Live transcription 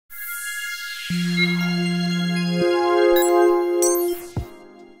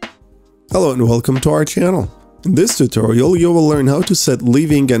Hello and welcome to our channel. In this tutorial you will learn how to set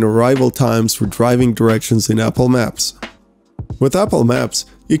leaving and arrival times for driving directions in Apple Maps. With Apple Maps,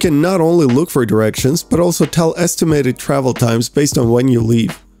 you can not only look for directions but also tell estimated travel times based on when you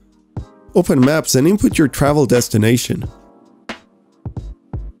leave. Open Maps and input your travel destination.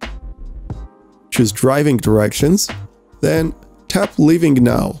 Choose driving directions, then tap Leaving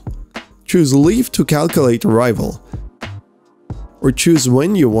Now. Choose Leave to calculate arrival, or choose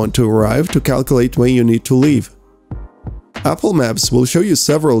when you want to arrive to calculate when you need to leave. Apple Maps will show you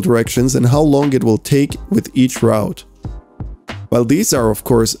several directions and how long it will take with each route. While these are of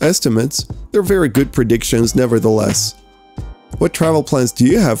course estimates, they're very good predictions nevertheless. What travel plans do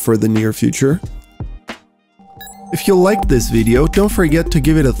you have for the near future? If you liked this video, don't forget to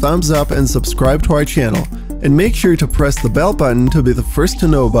give it a thumbs up and subscribe to our channel, and make sure to press the bell button to be the first to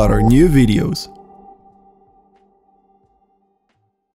know about our new videos.